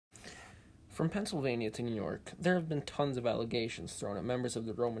From Pennsylvania to New York, there have been tons of allegations thrown at members of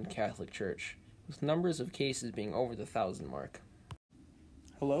the Roman Catholic Church, with numbers of cases being over the 1,000 mark.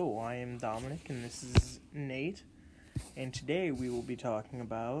 Hello, I am Dominic, and this is Nate, and today we will be talking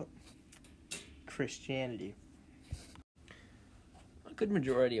about Christianity. A good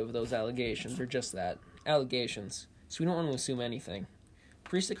majority of those allegations are just that, allegations, so we don't want to assume anything.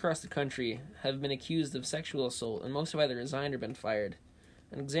 Priests across the country have been accused of sexual assault, and most have either resigned or been fired.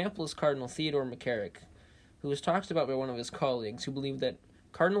 An example is Cardinal Theodore McCarrick, who was talked about by one of his colleagues who believed that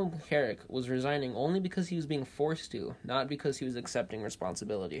Cardinal McCarrick was resigning only because he was being forced to, not because he was accepting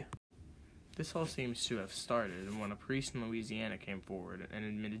responsibility. This all seems to have started when a priest in Louisiana came forward and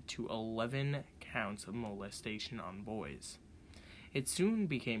admitted to 11 counts of molestation on boys. It soon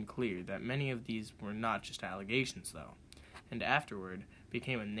became clear that many of these were not just allegations, though, and afterward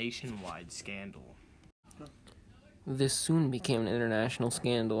became a nationwide scandal. This soon became an international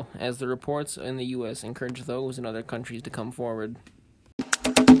scandal, as the reports in the U.S. encouraged those in other countries to come forward.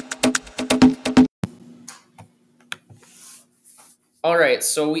 All right,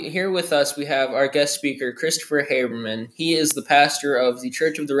 so here with us we have our guest speaker, Christopher Haberman. He is the pastor of the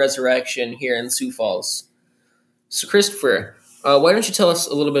Church of the Resurrection here in Sioux Falls. So, Christopher, why don't you tell us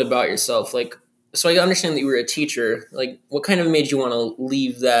a little bit about yourself? So I understand that you were a teacher. What kind of made you want to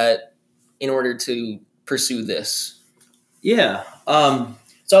leave that in order to pursue this? Yeah.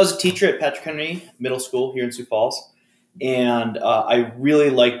 So I was a teacher at Patrick Henry Middle School here in Sioux Falls, and I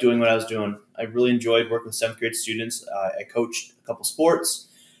really liked doing what I was doing. I really enjoyed working with 7th grade students. I coached a couple sports.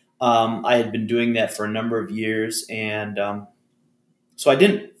 I had been doing that for a number of years, and so I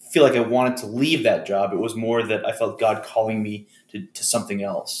didn't feel like I wanted to leave that job. It was more that I felt God calling me to something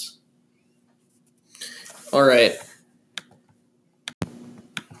else. All right.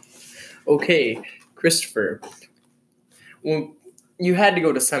 Okay, Christopher, well, you had to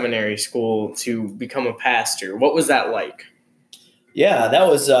go to seminary school to become a pastor. What was that like? Yeah, that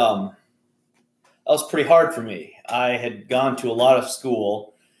was pretty hard for me. I had gone to a lot of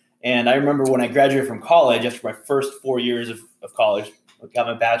school, and I remember when I graduated from college, after my first 4 years of college, I got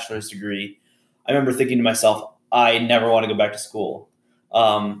my bachelor's degree, I remember thinking to myself, I never want to go back to school.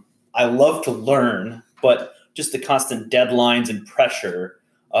 I love to learn, but just the constant deadlines and pressure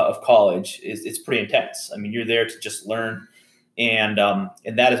of college it's pretty intense. I mean, you're there to just learn, and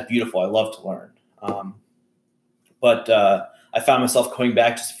that is beautiful. I love to learn. But I found myself going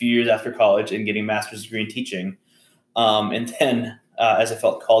back just a few years after college and getting a master's degree in teaching. And then as I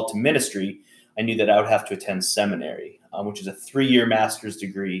felt called to ministry, I knew that I would have to attend seminary, which is a 3-year master's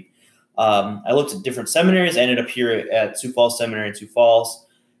degree. I looked at different seminaries. I ended up here at Sioux Falls Seminary in Sioux Falls.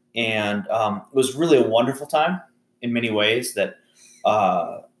 And it was really a wonderful time in many ways that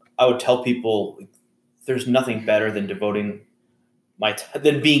I would tell people there's nothing better than having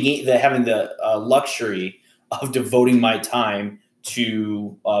the luxury of devoting my time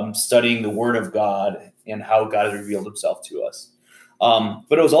to studying the Word of God and how God has revealed Himself to us.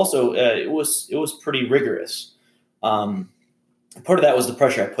 But it was also it was pretty rigorous. Part of that was the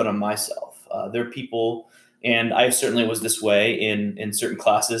pressure I put on myself. There are people, and I certainly was this way in certain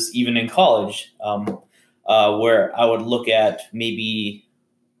classes, even in college, where I would look at maybe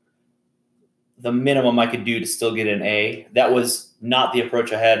the minimum I could do to still get an A. That was not the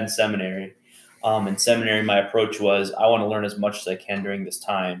approach I had in seminary. In seminary, my approach was I want to learn as much as I can during this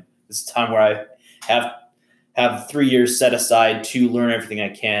time. This is time where I have 3 years set aside to learn everything I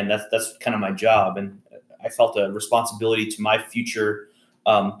can. That's kind of my job, and I felt a responsibility to my future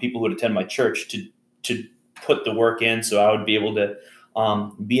people who would attend my church to put the work in, so I would be able to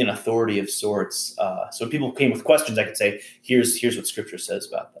be an authority of sorts. So when people came with questions, I could say, "Here's what Scripture says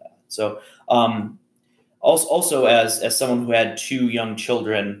about that." So also as someone who had 2 young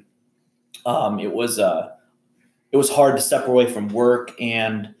children, it was hard to separate away from work,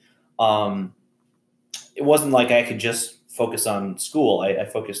 and it wasn't like I could just focus on school. I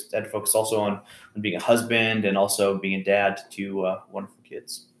had to focus also on being a husband and also being a dad to 2 wonderful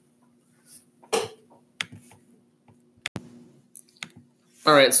kids.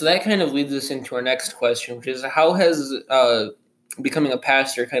 All right, so that kind of leads us into our next question, which is how has becoming a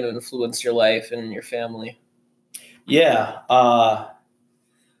pastor kind of influenced your life and your family? Yeah.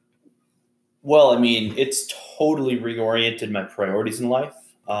 Well, I mean, it's totally reoriented my priorities in life.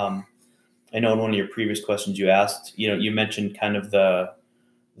 I know in one of your previous questions you asked, you mentioned kind of the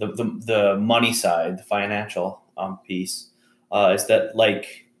money side, the financial piece. Is that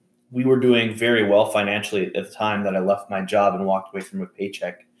we were doing very well financially at the time that I left my job and walked away from a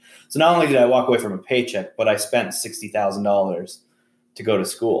paycheck. So not only did I walk away from a paycheck, but I spent $60,000 to go to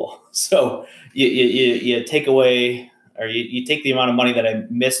school. So you take away or you take the amount of money that I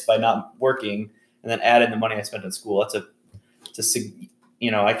missed by not working, and then add in the money I spent in school. I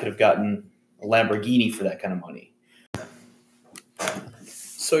could have gotten a Lamborghini for that kind of money.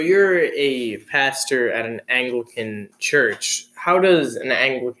 So you're a pastor at an Anglican church. How does an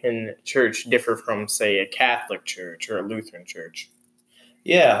Anglican church differ from, say, a Catholic church or a Lutheran church?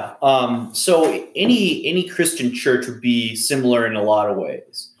 Yeah. So any Christian church would be similar in a lot of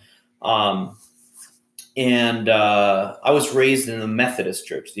ways. And I was raised in the Methodist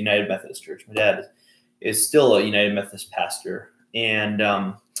Church, the United Methodist Church. My dad is still a United Methodist pastor. And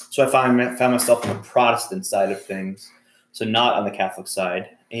so I found myself on the Protestant side of things, so not on the Catholic side.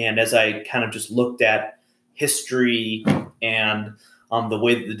 And as I kind of just looked at history and the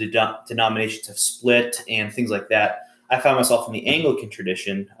way that the denominations have split and things like that, I found myself in the Anglican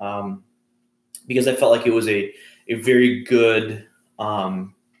tradition because I felt like it was a very good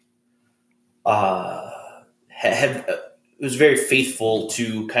it was very faithful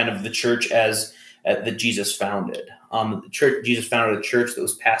to kind of the church as that Jesus founded. Jesus founded a church that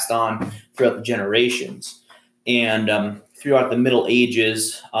was passed on throughout the generations, and throughout the Middle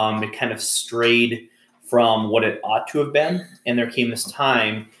Ages, it kind of strayed from what it ought to have been. And there came this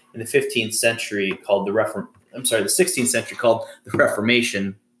time in the 15th century called the 16th century called the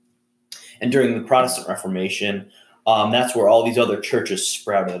Reformation. And during the Protestant Reformation, that's where all these other churches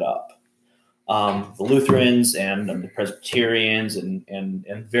sprouted up. The Lutherans and the Presbyterians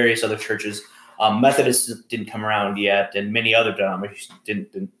and various other churches. Methodists didn't come around yet, and many other denominations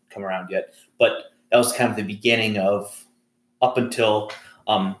didn't come around yet. But that was kind of the beginning of, up until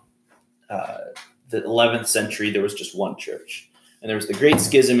the 11th century, there was just one church. And there was the Great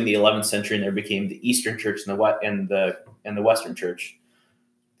Schism in the 11th century, and there became the Eastern Church and the Western Church,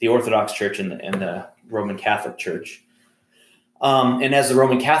 the Orthodox Church and the Roman Catholic Church. And as the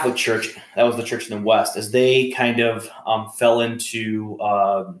Roman Catholic Church, that was the church in the West, as they kind of fell into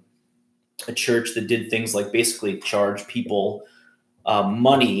a church that did things like basically charge people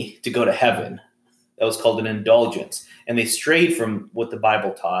money to go to heaven. That was called an indulgence. And they strayed from what the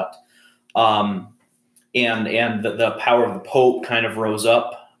Bible taught. And the power of the Pope kind of rose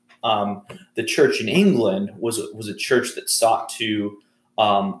up. The church in England was a church that sought to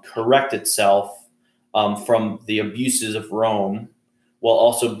correct itself from the abuses of Rome, while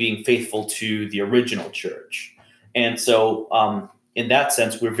also being faithful to the original church. And so in that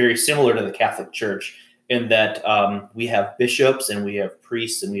sense, we're very similar to the Catholic Church in that we have bishops and we have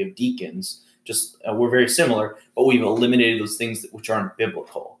priests and we have deacons. We're very similar, but we've eliminated those things which aren't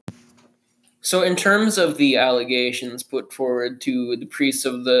biblical. So in terms of the allegations put forward to the priests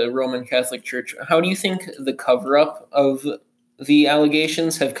of the Roman Catholic Church, how do you think the cover-up of the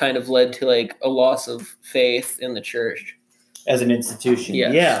allegations have kind of led to like a loss of faith in the church? As an institution?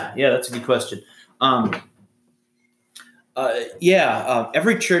 Yes. Yeah, that's a good question.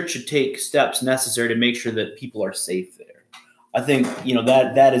 Every church should take steps necessary to make sure that people are safe there. I think,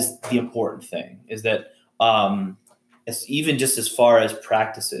 that is the important thing, is that even just as far as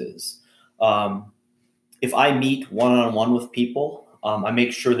practices, if I meet one-on-one with people, I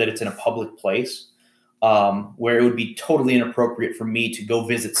make sure that it's in a public place where it would be totally inappropriate for me to go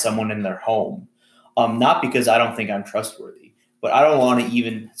visit someone in their home. Not because I don't think I'm trustworthy, but I don't want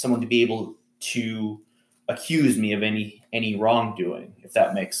someone to be able to accuse me of any wrongdoing, if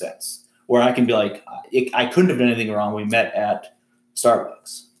that makes sense. Where I can be like, I couldn't have done anything wrong. We met at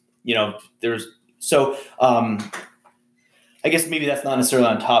Starbucks. I guess maybe that's not necessarily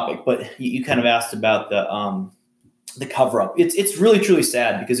on topic, but you kind of asked about the cover up. It's really truly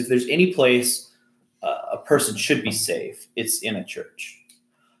sad, because if there's any place a person should be safe, it's in a church.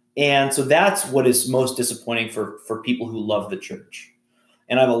 And so that's what is most disappointing for people who love the church.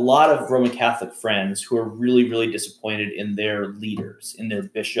 And I have a lot of Roman Catholic friends who are really, really disappointed in their leaders, in their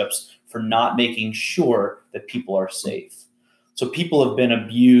bishops, for not making sure that people are safe. So people have been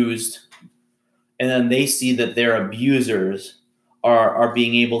abused, and then they see that their abusers are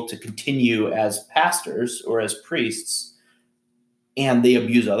being able to continue as pastors or as priests, and they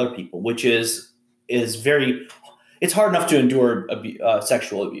abuse other people, which is very. It's hard enough to endure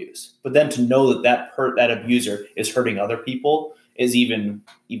sexual abuse, but then to know that abuser is hurting other people is even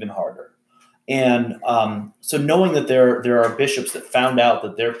harder. And so knowing that there are bishops that found out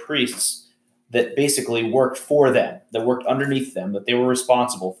that their priests that basically worked for them, that worked underneath them, that they were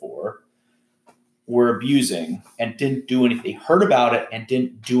responsible for, were abusing and didn't do anything. They heard about it and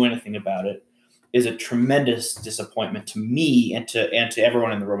didn't do anything about it, is a tremendous disappointment to me and to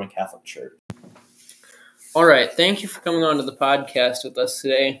everyone in the Roman Catholic Church. All right. Thank you for coming on to the podcast with us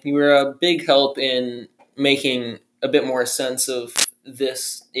today. You were a big help in making a bit more sense of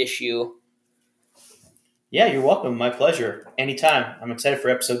this issue. Yeah, you're welcome. My pleasure. Anytime. I'm excited for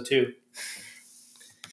episode 2.